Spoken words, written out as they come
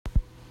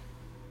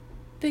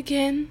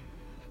Begin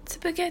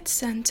to get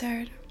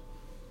centered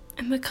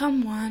and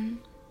become one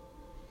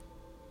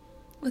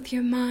with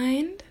your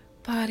mind,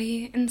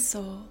 body, and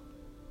soul.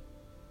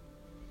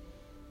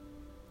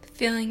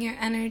 Feeling your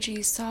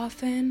energy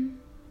soften,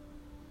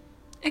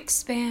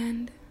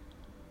 expand,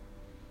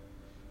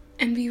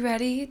 and be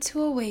ready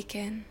to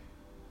awaken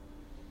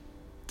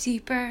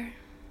deeper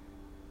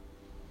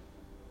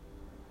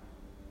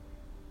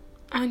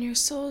on your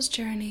soul's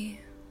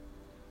journey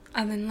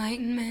of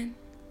enlightenment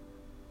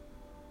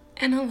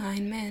and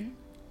alignment.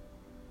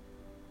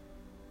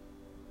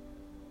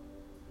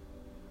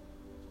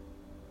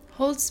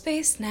 Hold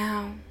space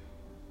now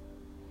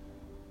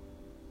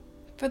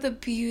for the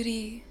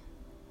beauty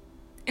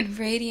and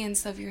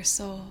radiance of your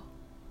soul.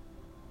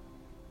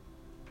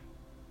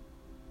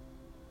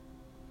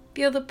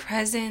 Feel the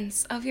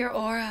presence of your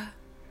aura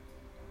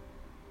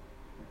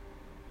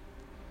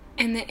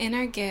and the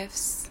inner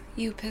gifts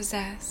you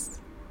possess.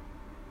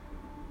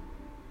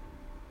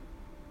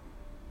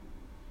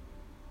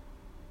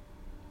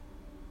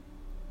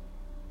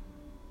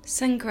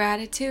 Send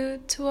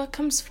gratitude to what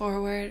comes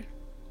forward,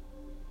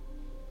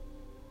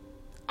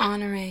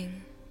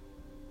 honoring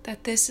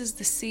that this is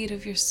the seed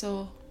of your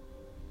soul,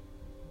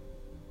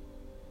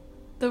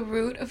 the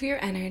root of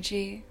your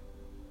energy,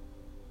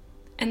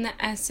 and the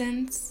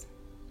essence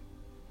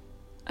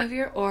of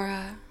your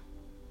aura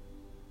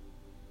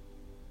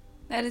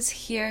that is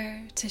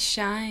here to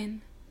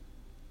shine.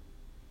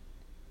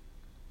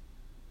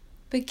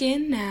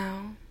 Begin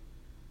now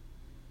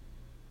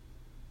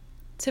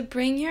to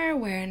bring your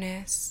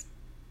awareness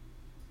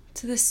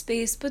to the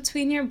space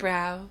between your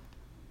brow,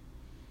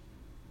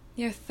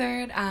 your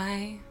third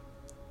eye,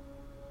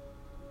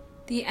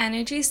 the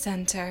energy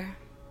center,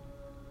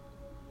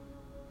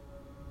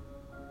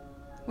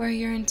 where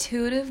your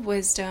intuitive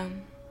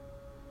wisdom,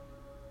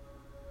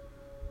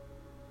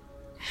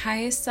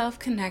 highest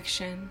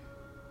self-connection,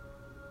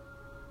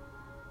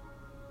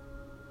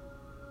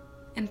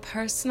 and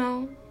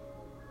personal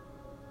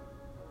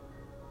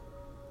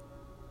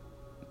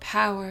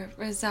power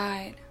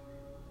reside.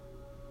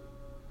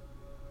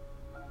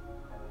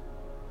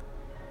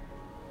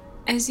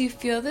 As you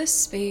feel this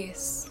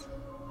space,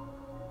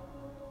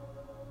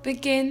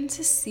 begin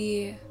to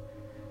see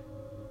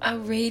a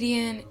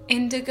radiant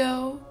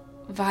indigo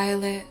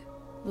violet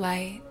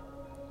light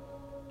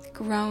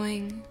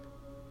growing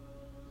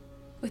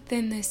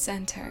within this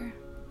center.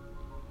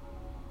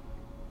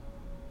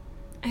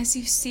 As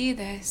you see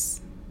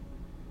this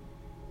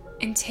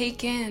and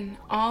take in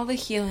all the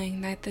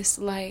healing that this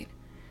light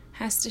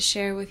has to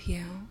share with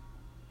you,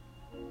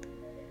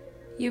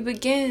 you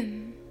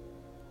begin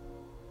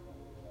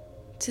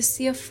to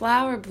see a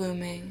flower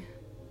blooming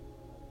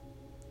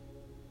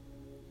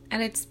at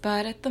its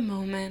bud at the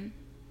moment,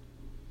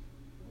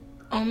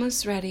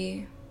 almost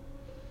ready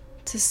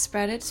to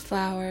spread its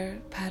flower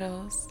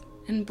petals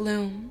and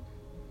bloom.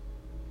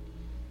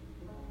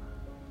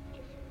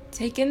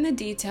 Take in the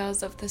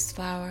details of this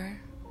flower.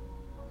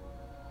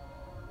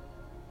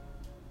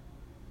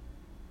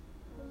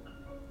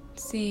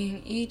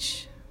 Seeing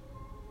each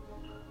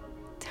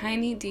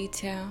tiny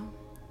detail.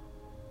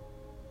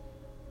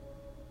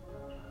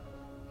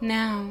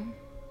 Now,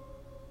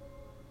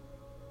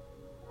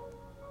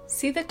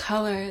 see the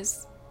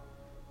colors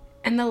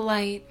and the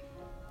light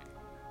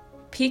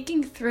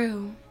peeking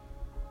through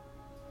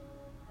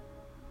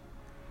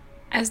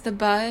as the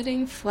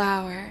budding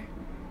flower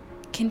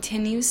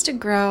continues to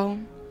grow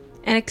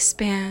and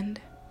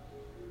expand.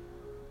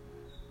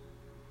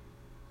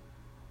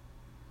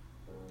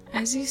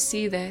 As you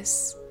see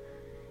this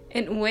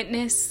and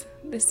witness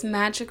this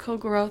magical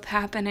growth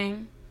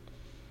happening,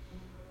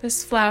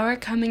 this flower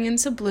coming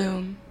into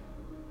bloom,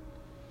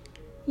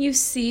 you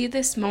see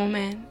this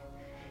moment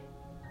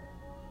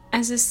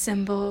as a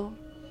symbol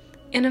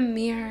in a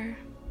mirror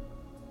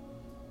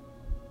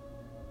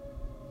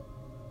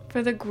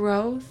for the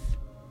growth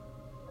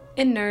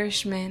and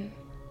nourishment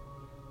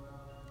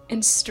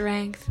and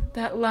strength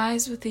that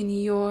lies within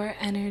your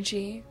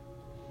energy.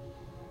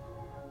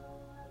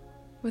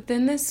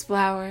 Within this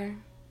flower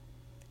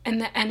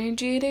and the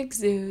energy it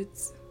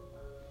exudes,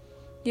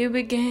 you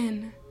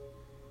begin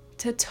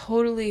to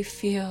totally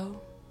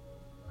feel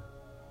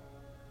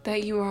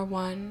that you are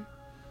one.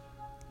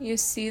 You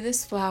see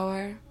this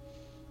flower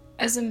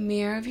as a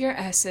mirror of your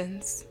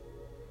essence,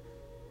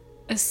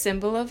 a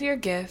symbol of your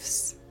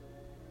gifts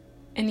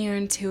and your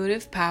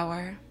intuitive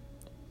power.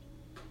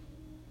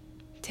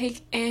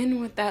 Take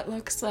in what that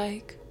looks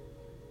like,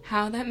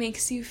 how that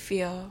makes you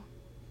feel,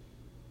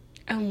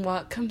 and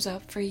what comes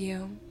up for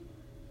you.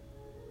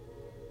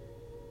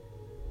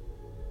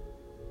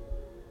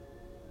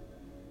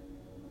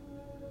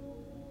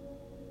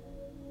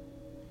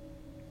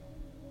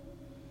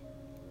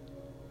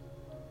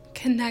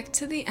 Connect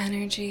to the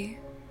energy,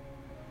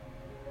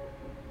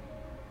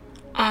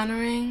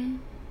 honoring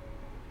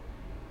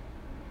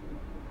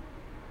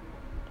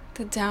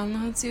the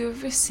downloads you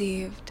have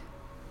received,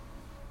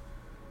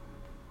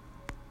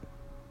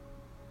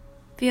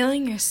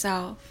 feeling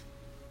yourself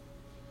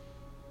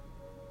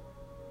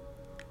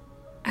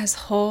as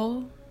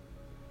whole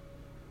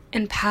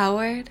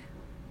empowered,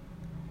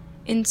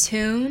 in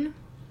tune,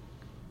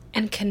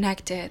 and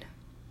connected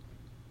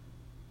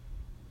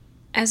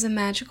as a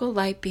magical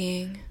light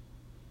being,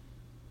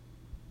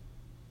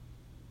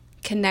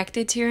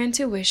 connected to your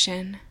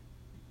intuition,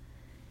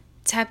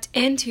 tapped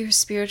into your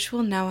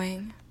spiritual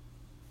knowing.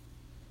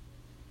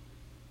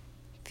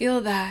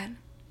 Feel that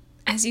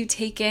as you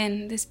take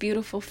in this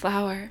beautiful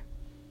flower.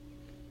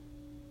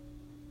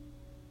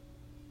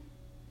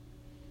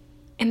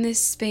 In this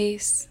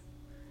space,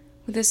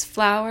 where this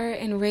flower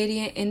and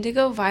radiant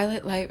indigo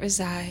violet light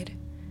reside,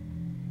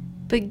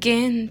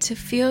 begin to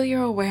feel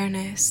your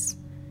awareness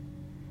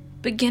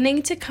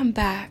beginning to come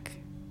back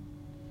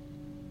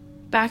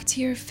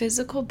to your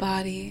physical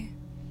body,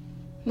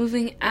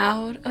 moving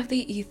out of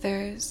the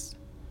ethers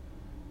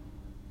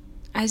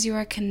as you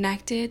are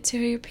connected to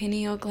your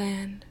pineal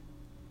gland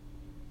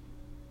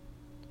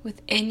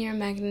within your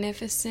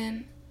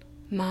magnificent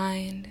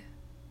mind.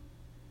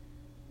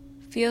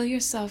 Feel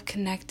yourself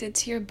connected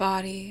to your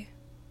body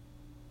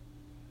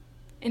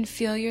and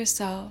feel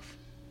yourself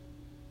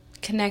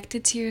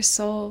connected to your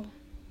soul.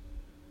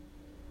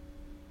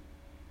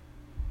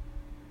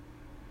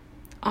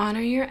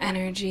 Honor your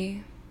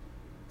energy,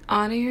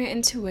 honor your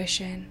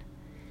intuition,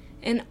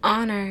 and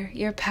honor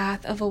your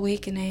path of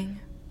awakening.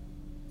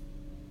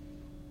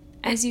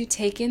 As you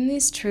take in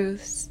these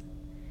truths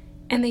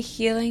and the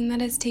healing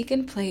that has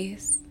taken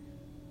place,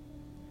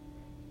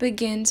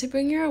 begin to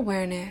bring your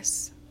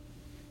awareness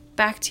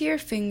back to your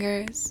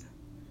fingers,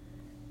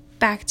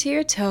 back to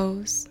your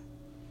toes,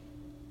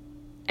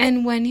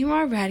 and when you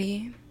are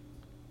ready,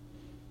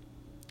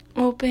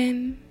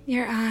 open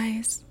your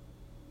eyes.